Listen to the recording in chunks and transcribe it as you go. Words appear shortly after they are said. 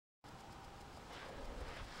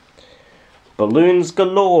Balloons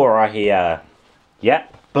galore are here.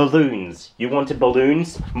 Yep, balloons. You wanted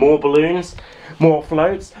balloons? More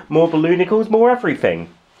floats, more balloonicals, more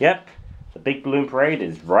everything. Yep, the big balloon parade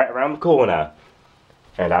is right around the corner.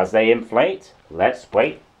 And as they inflate, let's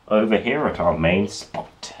wait over here at our main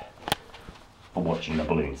spot for watching the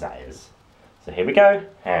balloons, that is. So here we go,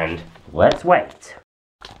 and let's wait.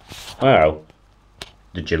 Well,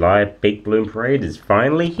 the July Big Balloon Parade is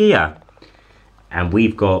finally here. And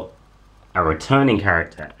we've got a returning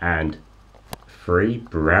character and 3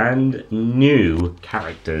 brand new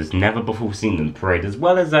characters, never before seen in the parade, as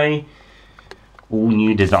well as a all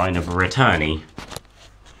new design of a returnee.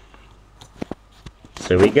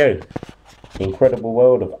 So we go. The incredible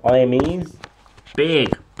world of IME's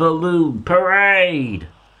Big Balloon Parade!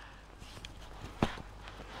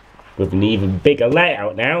 With an even bigger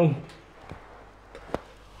layout now.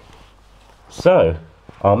 So,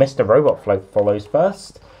 our Mr. Robot Float follows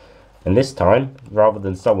first. And this time, rather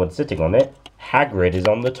than someone sitting on it, Hagrid is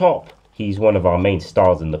on the top. He's one of our main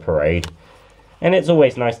stars in the parade. And it's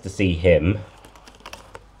always nice to see him.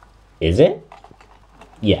 Is it?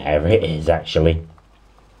 Yeah, it is actually.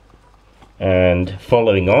 And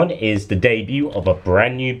following on is the debut of a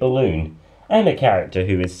brand new balloon. And a character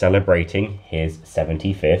who is celebrating his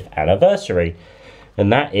 75th anniversary.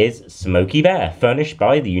 And that is Smokey Bear, furnished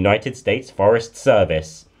by the United States Forest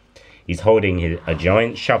Service. He's holding a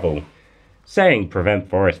giant shovel, saying prevent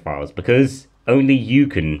forest fires because only you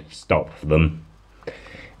can stop them.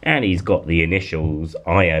 And he's got the initials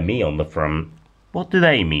IME on the front. What do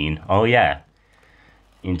they mean? Oh yeah,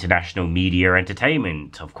 International Media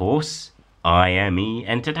Entertainment, of course. IME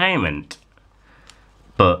Entertainment.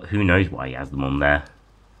 But who knows why he has them on there?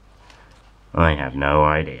 I have no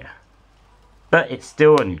idea. But it's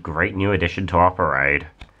still a great new addition to our parade.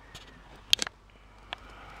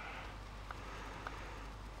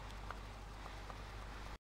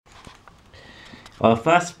 Our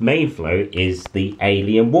first main float is the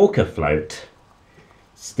Alien Walker float.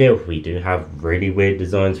 Still, we do have really weird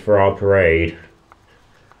designs for our parade.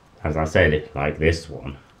 As I said, like this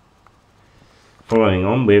one. Following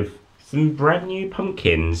on with some brand new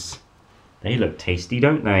pumpkins. They look tasty,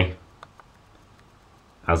 don't they?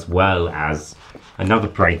 As well as another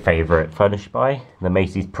parade favourite furnished by the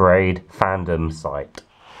Macy's Parade fandom site.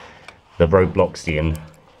 The Robloxian.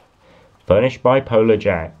 Furnished by Polar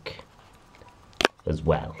Jack. As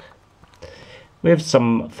well. With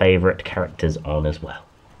some favourite characters on as well.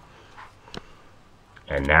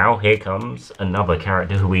 And now here comes another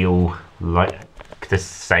character who we all like to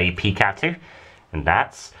say peek at to. And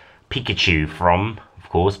that's Pikachu from, of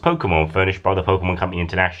course, Pokemon, furnished by the Pokemon Company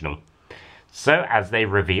International. So, as they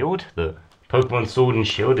revealed, the Pokemon Sword and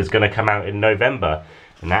Shield is going to come out in November.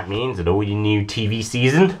 And that means an all-new TV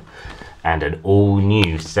season and an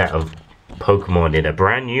all-new set of Pokemon in a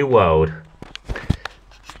brand new world.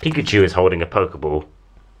 Pikachu is holding a Pokeball.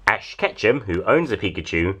 Ash Ketchum, who owns a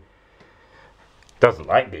Pikachu, doesn't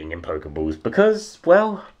like being in Pokeballs because,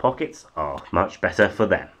 well, pockets are much better for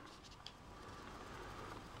them.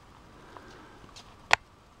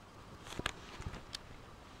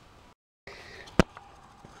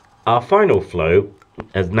 Our final float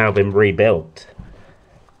has now been rebuilt.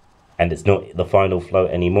 And it's not the final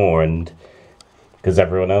float anymore, and because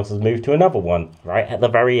everyone else has moved to another one right at the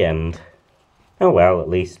very end. Oh well, at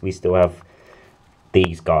least we still have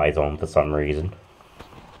these guys on for some reason.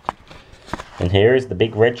 And here is the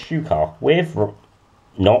big red shoe car with,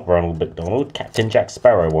 not Ronald McDonald, Captain Jack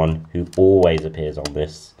Sparrow one, who always appears on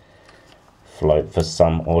this float for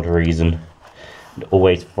some odd reason. And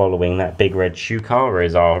always following that big red shoe car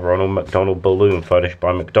is our Ronald McDonald balloon furnished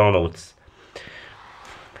by McDonald's.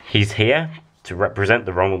 He's here to represent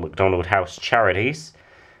the Ronald McDonald House Charities,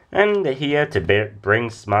 and here to bring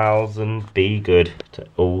smiles and be good to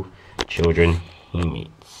all children he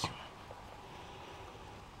meets.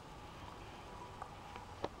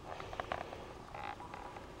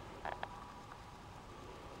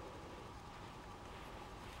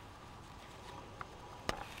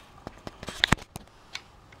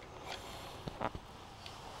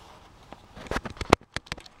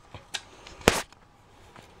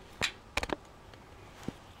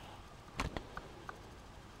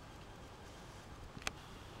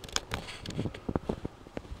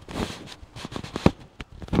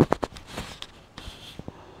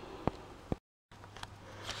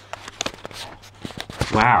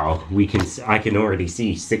 Wow, I can already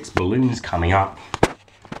see 6 balloons coming up.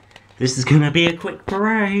 This is gonna be a quick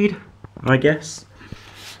parade, I guess.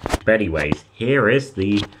 But anyways, here is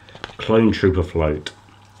the Clone Trooper float.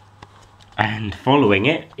 And following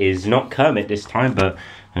it is not Kermit this time, but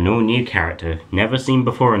an all-new character, never seen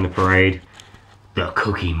before in the parade. the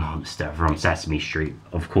Cookie Monster from Sesame Street,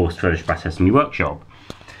 of course furnished by Sesame Workshop.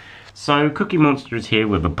 So Cookie Monster is here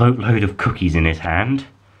with a boatload of cookies in his hand.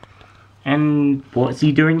 And what's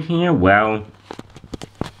he doing here? Well,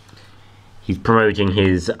 he's promoting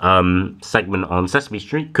his segment on Sesame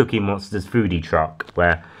Street, Cookie Monster's Foodie Truck,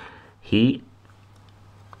 where he,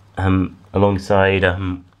 alongside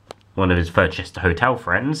one of his Furchester Hotel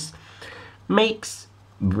friends, makes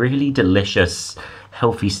really delicious,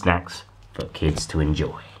 healthy snacks for kids to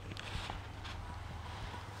enjoy.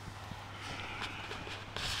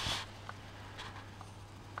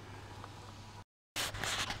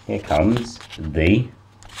 Here comes the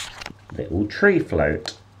little tree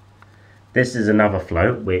float. This is another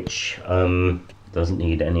float which doesn't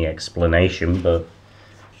need any explanation, but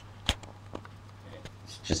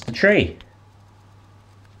it's just a tree.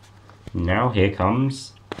 Now here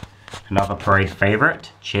comes another parade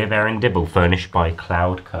favourite, Cheer Bear and Dibble, furnished by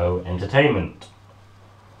Cloud Co Entertainment.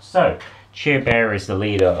 So, Cheer Bear is the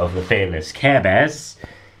leader of the fearless Care Bears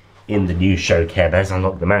in the new show Care Bears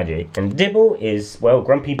Unlock the Magic, and Dibble is, well,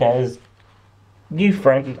 Grumpy Bear's new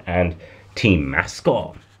friend and team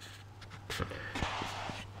mascot.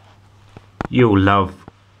 You'll love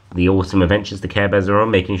the awesome adventures the Care Bears are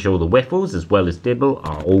on, making sure the Whiffles as well as Dibble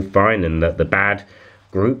are all fine and that the bad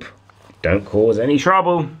group don't cause any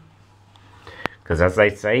trouble. Because as they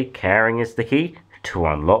say, caring is the key to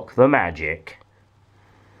unlock the magic.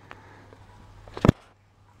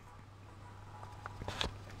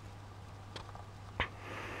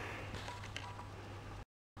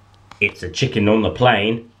 It's a chicken on the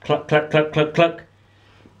plane. Cluck, cluck, cluck, cluck, cluck.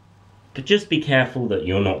 But just be careful that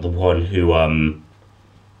you're not the one who,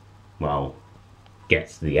 well,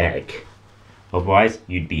 gets the egg. Otherwise,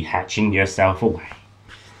 you'd be hatching yourself away.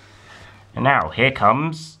 And now, here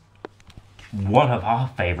comes one of our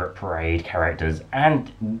favourite parade characters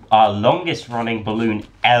and our longest running balloon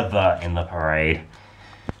ever in the parade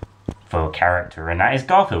for a character, and that is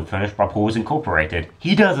Garfield, furnished by Paws Incorporated.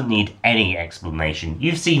 He doesn't need any explanation.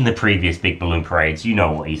 You've seen the previous big balloon parades, you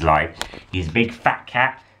know what he's like. He's a big fat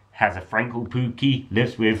cat, has a friend called Pookie,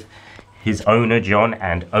 lives with his owner John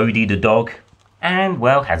and Odie the dog, and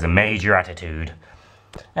well, has a major attitude.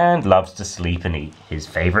 And loves to sleep and eat his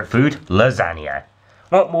favourite food, lasagna.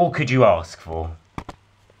 What more could you ask for?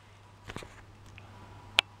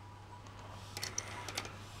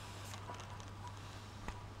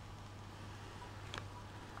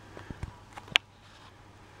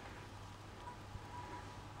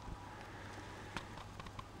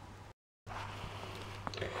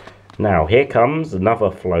 Now here comes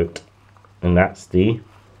another float, and that's the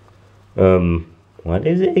what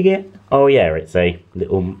is it again? Oh yeah, it's a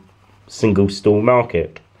little single stall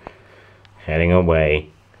market heading away.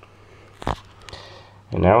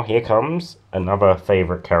 And now here comes another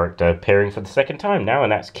favourite character appearing for the second time now,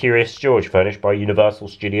 and that's Curious George, furnished by Universal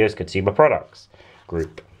Studios Consumer Products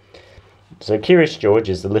Group. So Curious George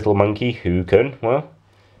is the little monkey who can, well,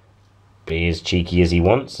 be as cheeky as he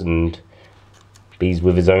wants and be's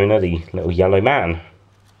with his owner, the little yellow man.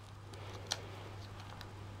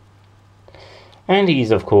 And he's,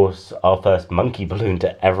 of course, our first monkey balloon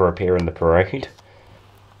to ever appear in the parade.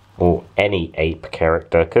 Or any ape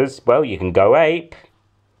character, because, well, you can go ape,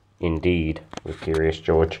 indeed, with Curious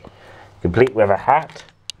George. Complete with a hat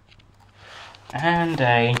and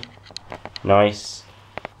a nice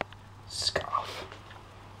scarf.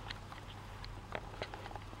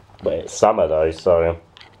 But it's summer though, so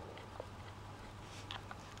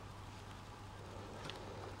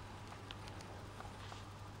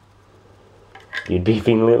you'd be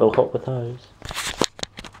feeling a little hot with those.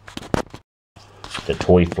 The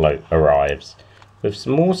toy float arrives with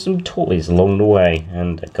some awesome toys along the way,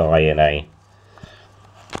 and a guy in a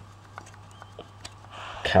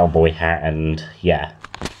cowboy hat, and yeah.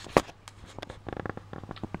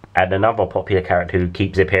 And another popular character who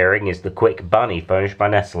keeps appearing is the Quick Bunny, furnished by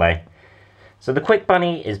Nestle. So the Quick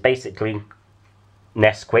Bunny is basically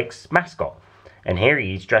Nesquik's mascot, and here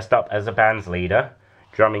he's dressed up as a band's leader,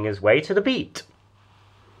 drumming his way to the beat.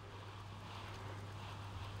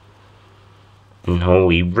 No,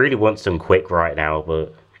 he really wants some Quick right now,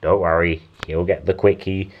 but don't worry, he'll get the Quick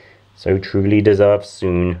he so truly deserves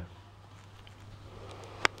soon.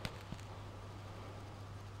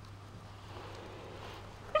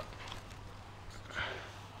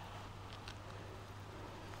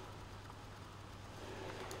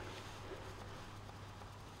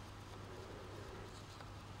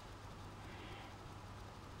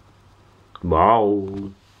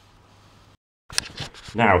 Wow.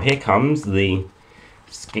 Now here comes the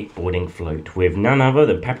skateboarding float with none other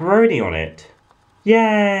than pepperoni on it.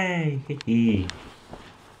 Yay!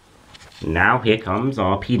 Now here comes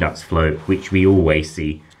our Peanuts float, which we always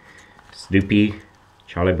see. Snoopy,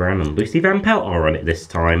 Charlie Brown and Lucy Van Pelt are on it this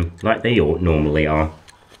time, like they normally are.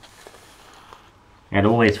 And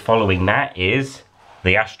always following that is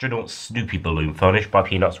the Astronaut Snoopy balloon furnished by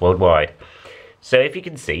Peanuts Worldwide. So if you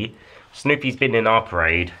can see, Snoopy's been in our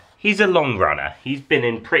parade. He's a long runner. He's been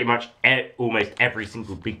in pretty much almost every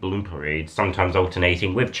single big balloon parade, sometimes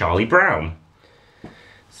alternating with Charlie Brown.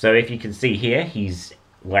 So if you can see here, he's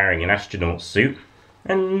wearing an astronaut suit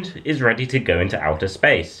and is ready to go into outer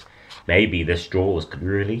space. Maybe the straws could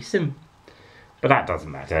release him. But that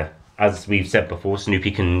doesn't matter. As we've said before,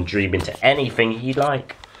 Snoopy can dream into anything he'd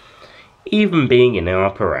like. Even being in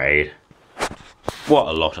our parade. What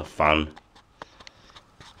a lot of fun.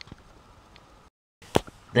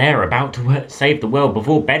 They're about to save the world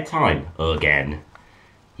before bedtime again.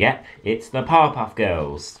 Yep, it's the Powerpuff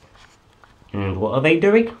Girls. And what are they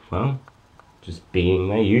doing? Well, just being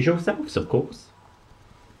their usual selves, of course.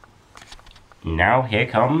 Now here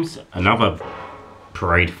comes another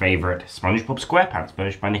parade favourite, SpongeBob SquarePants,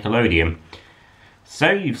 furnished by Nickelodeon.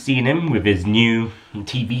 So you've seen him with his new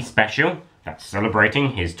TV special that's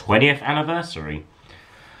celebrating his 20th anniversary.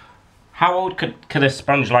 How old could a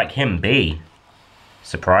sponge like him be?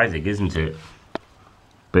 Surprising, isn't it?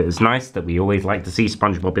 But it's nice that we always like to see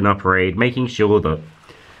SpongeBob in our parade, making sure that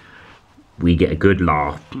we get a good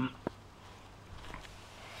laugh.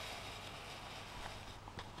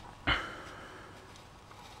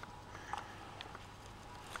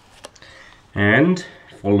 And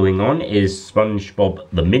following on is SpongeBob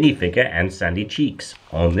the minifigure and Sandy Cheeks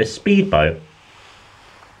on this speedboat.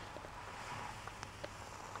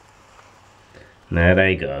 There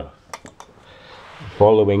they go.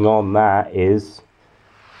 Following on that is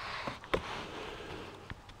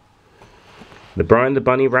the Brian the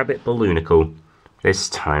Bunny Rabbit Balloonicle. This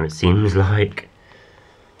time it seems like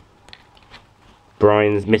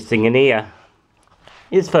Brian's missing an ear.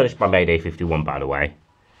 It's furnished by Mayday 51, by the way.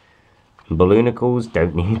 Balloonicles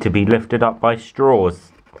don't need to be lifted up by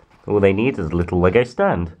straws. All they need is a little Lego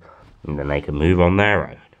stand, and then they can move on their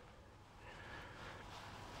own.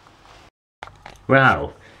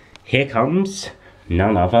 Well, here comes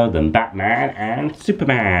none other than Batman and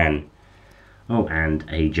Superman. Oh, and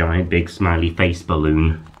a giant big smiley face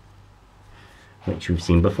balloon, which we've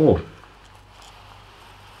seen before.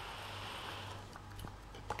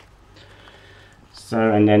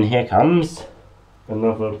 So, and then here comes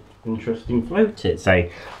another interesting float. It's a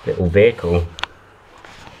little vehicle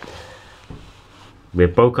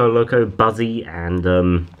with Boco Loco, Buzzy and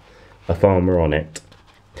a farmer on it.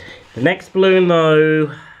 The next balloon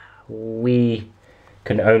though, we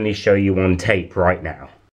can only show you on tape right now.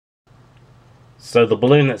 So the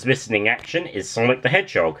balloon that's missing in action is Sonic the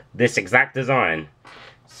Hedgehog, this exact design.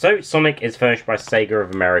 So Sonic is furnished by Sega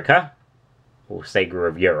of America, or Sega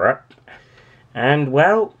of Europe. And,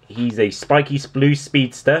 well, he's a spiky blue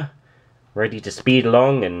speedster, ready to speed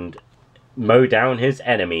along and mow down his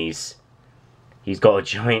enemies. He's got a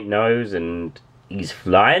giant nose and he's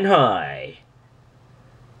flying high.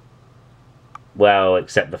 Well,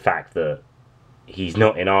 except the fact that he's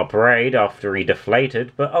not in our parade after he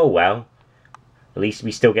deflated, but oh well. At least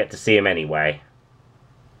we still get to see him anyway.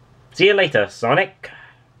 See you later, Sonic.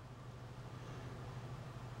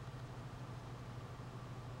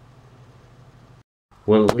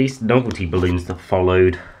 Well, at least novelty balloons that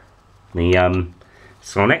followed the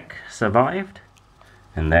Sonic survived.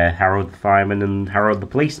 And they're Harold the Fireman and Harold the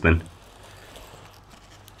Policeman.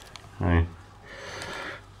 And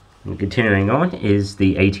continuing on is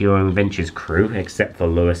the ATO Adventures crew, except for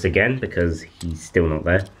Lewis again, because he's still not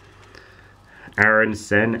there. Aaron,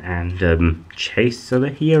 Sen, and Chase are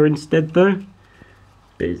here instead, though.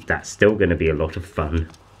 But that's still going to be a lot of fun.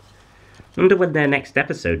 I wonder when their next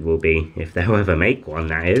episode will be, if they'll ever make one,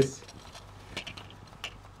 that is.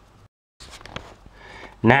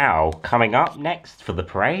 Now, coming up next for the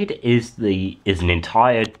parade is an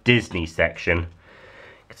entire Disney section,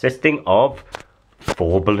 consisting of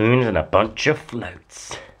 4 balloons and a bunch of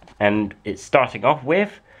floats. And it's starting off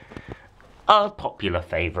with a popular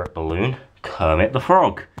favourite balloon, Kermit the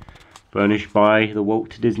Frog, furnished by the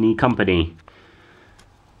Walt Disney Company.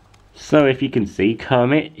 So if you can see,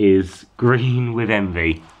 Kermit is green with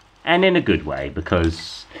envy, and in a good way,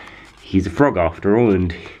 because he's a frog after all,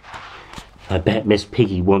 and I bet Miss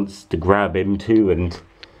Piggy wants to grab him too and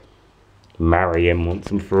marry him once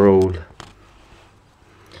and for all.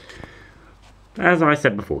 As I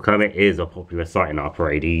said before, Kermit is a popular sight in our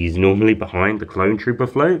parade. He's normally behind the Clone Trooper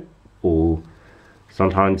float, or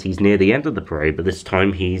sometimes he's near the end of the parade, but this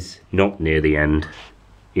time he's not near the end.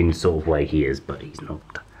 In sort of way he is, but he's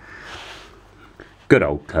not. Good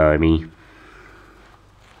old Kermie.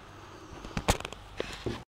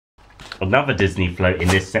 Another Disney float in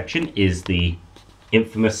this section is the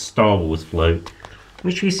infamous Star Wars float,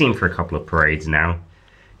 which we've seen for a couple of parades now.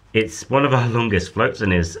 It's one of our longest floats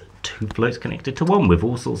and is 2 floats connected to one with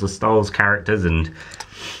all sorts of Star Wars characters and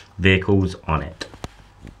vehicles on it.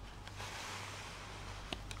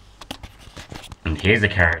 And here's a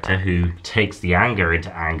character who takes the anger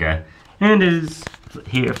into anger and is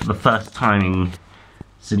here for the first time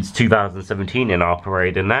since 2017 in our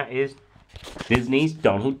parade, and that is Disney's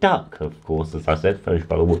Donald Duck, of course, as I said, furnished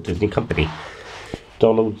by the Walt Disney Company.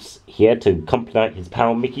 Donald's here to compliment his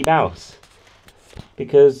pal Mickey Mouse,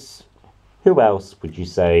 because who else would you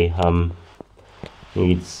say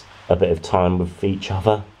needs a bit of time with each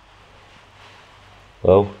other?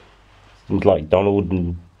 Well, seems like Donald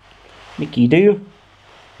and Mickey do,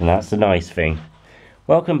 and that's the nice thing.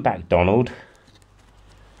 Welcome back, Donald.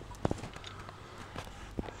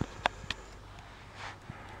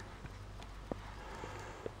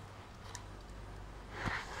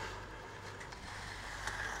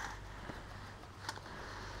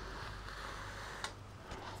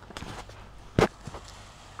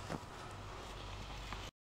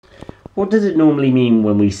 What does it normally mean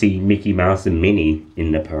when we see Mickey Mouse and Minnie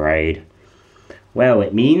in the parade? Well,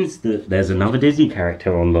 it means that there's another Disney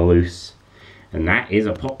character on the loose. And that is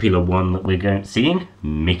a popular one that we're seeing,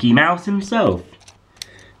 Mickey Mouse himself.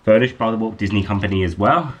 Furnished by the Walt Disney Company as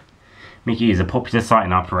well. Mickey is a popular sight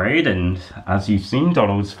in our parade, and as you've seen,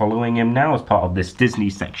 Donald's following him now as part of this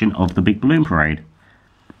Disney section of the Big Balloon Parade.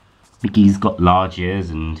 Mickey's got large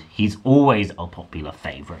ears and he's always a popular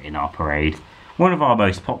favourite in our parade. One of our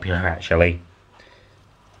most popular, actually.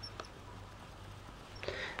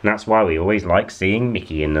 And that's why we always like seeing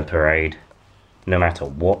Mickey in the parade, no matter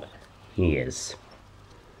what he is.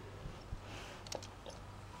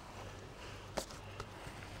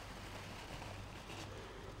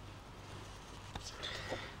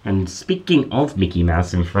 And speaking of Mickey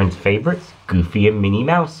Mouse and Friends favourites, Goofy and Minnie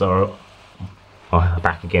Mouse are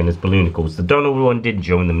back again as Balloonicals. The Donald one didn't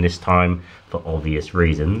join them this time for obvious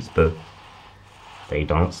reasons, but they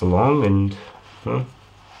dance along and move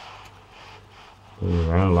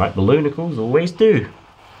around like Balloonicals always do.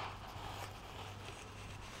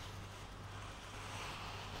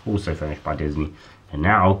 Also furnished by Disney. And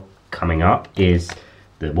now coming up is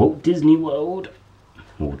the Walt Disney World,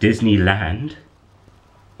 or Disneyland.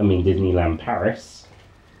 I mean Disneyland Paris.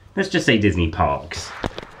 Let's just say Disney Parks.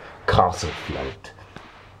 Castle Float.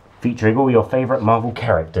 Featuring all your favourite Marvel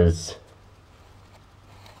characters.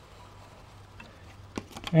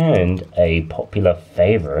 And a popular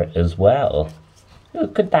favourite as well. Who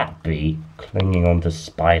could that be? Clinging on to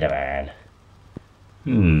Spider-Man.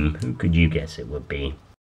 Who could you guess it would be?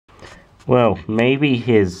 Well, maybe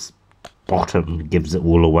his bottom gives it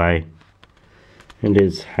all away. And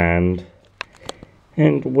his hand.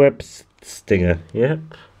 And web stinger, yep.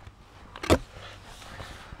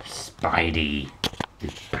 Spidey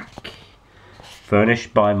is back.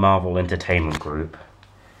 Furnished by Marvel Entertainment Group.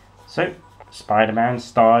 So, Spider-Man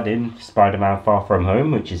starred in Spider-Man Far From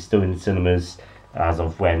Home, which is still in cinemas as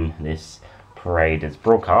of when this parade is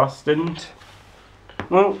broadcast, and,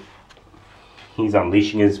 well, he's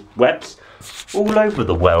unleashing his webs all over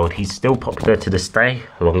the world. He's still popular to this day,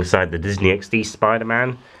 alongside the Disney XD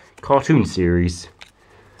Spider-Man cartoon series.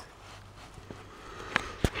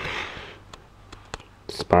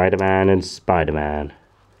 Spider-Man and Spider-Man.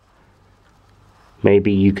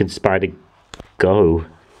 Maybe you could Spider-Go.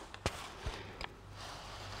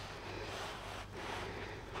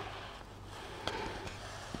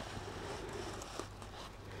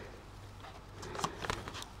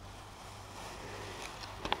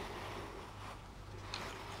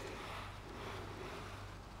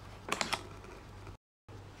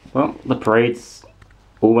 Well, the parade's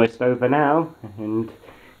almost over now, and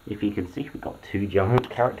if you can see, we've got 2 giant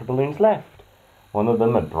character balloons left. One of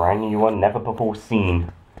them a brand new one, never before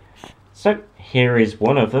seen. So, here is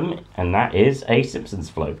one of them, and that is a Simpsons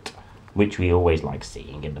float, which we always like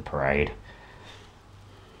seeing in the parade.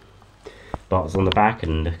 Bart's on the back,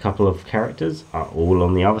 and a couple of characters are all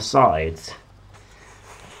on the other sides.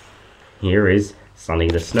 Here is Sunny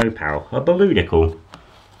the Snow Pal, a Balloonicle,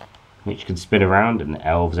 which can spin around, and the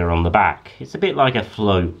elves are on the back. It's a bit like a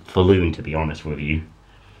balloon, to be honest with you.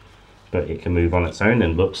 But it can move on its own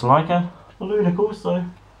and looks like a Balloonicle, so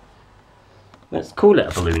let's call it a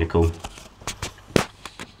Balloonicle.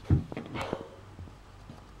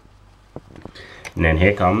 And then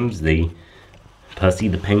here comes the Percy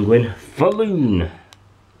the Penguin Balloon.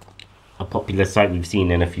 A popular sight we've seen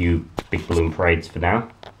in a few big balloon parades for now.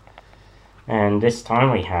 And this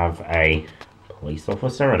time we have a police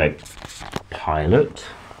officer and a pilot.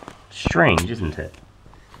 Strange, isn't it?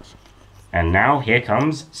 And now here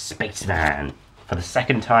comes Spaceman. For the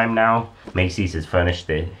second time now, Macy's has furnished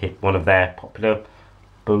one of their popular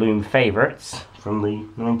balloon favourites from the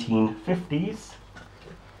 1950s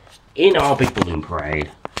in our big balloon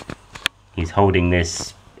parade. He's holding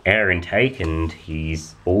this air intake and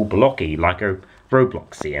he's all blocky like a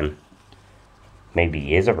Robloxian. Maybe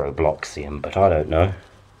he is a Robloxian, but I don't know.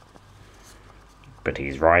 But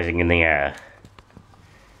he's rising in the air.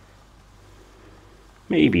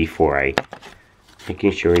 Maybe for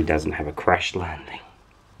making sure he doesn't have a crash landing.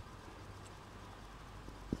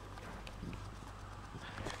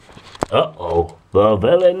 Uh-oh, the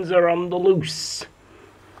villains are on the loose.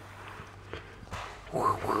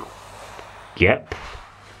 Yep,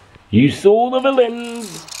 you saw the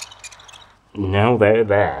villains. Now they're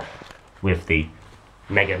there with the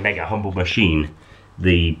mega humble machine,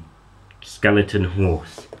 the skeleton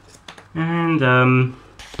horse, and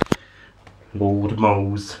Lord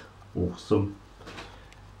Mole's awesome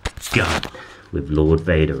gun with Lord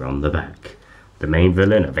Vader on the back, the main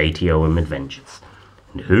villain of ATOM Adventures.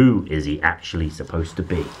 And who is he actually supposed to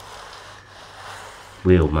be?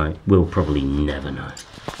 We'll probably never know.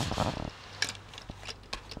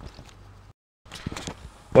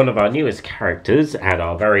 One of our newest characters, and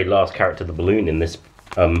our very last character of the balloon in this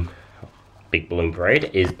big balloon parade,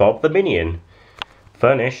 is Bob the Minion,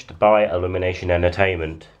 furnished by Illumination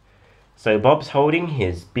Entertainment. So Bob's holding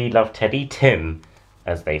his beloved teddy Tim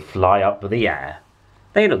as they fly up the air.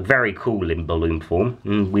 They look very cool in balloon form,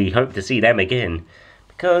 and we hope to see them again,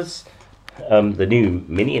 because the new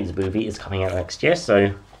Minions movie is coming out next year,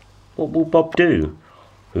 so what will Bob do?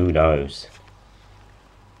 Who knows?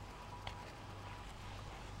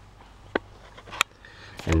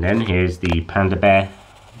 And then here's the Panda Bear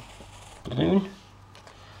balloon.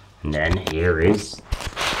 And then here is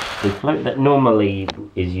the float that normally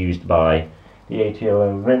is used by the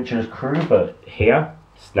ATOM Adventures crew, but here,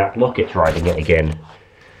 Snap Locket's riding it again,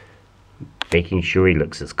 making sure he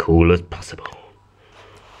looks as cool as possible.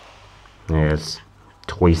 There's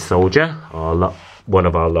Toy Soldier, one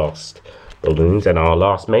of our last balloons, and our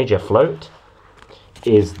last major float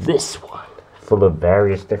is this one, full of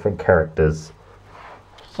various different characters.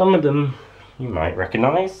 Some of them you might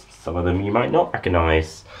recognise, some of them you might not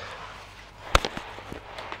recognise.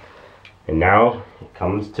 And now it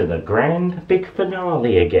comes to the grand big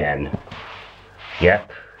finale again.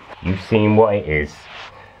 Yep, you've seen what it is.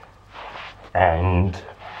 And,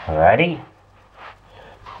 ready?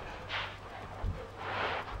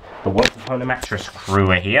 The Once Upon a Mattress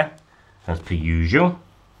crew are here, as per usual.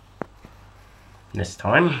 This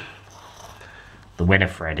time, the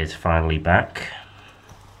Winifred is finally back.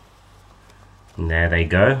 And there they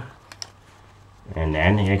go. And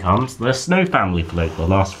then here comes the Snow Family float, the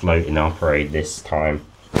last float in our parade this time.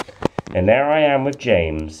 And there I am with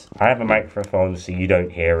James. I have a microphone so you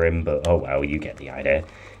don't hear him, but oh well, you get the idea.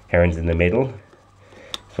 Heron's in the middle,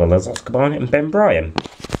 as well as Oscar Barnett and Ben Bryan.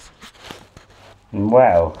 And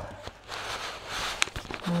well,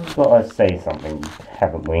 we've got to say something,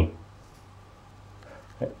 haven't we?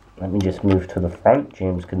 Let me just move to the front.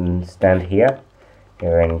 James can stand here.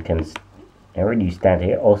 Heron, you stand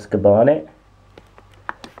here. Oscar Barnett,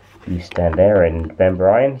 you stand there, and Ben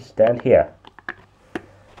Bryan, stand here.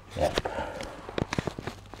 Yep.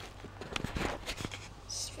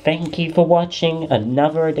 Thank you for watching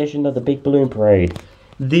another edition of the Big Balloon Parade.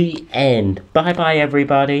 The end. Bye bye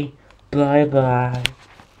everybody. Bye bye.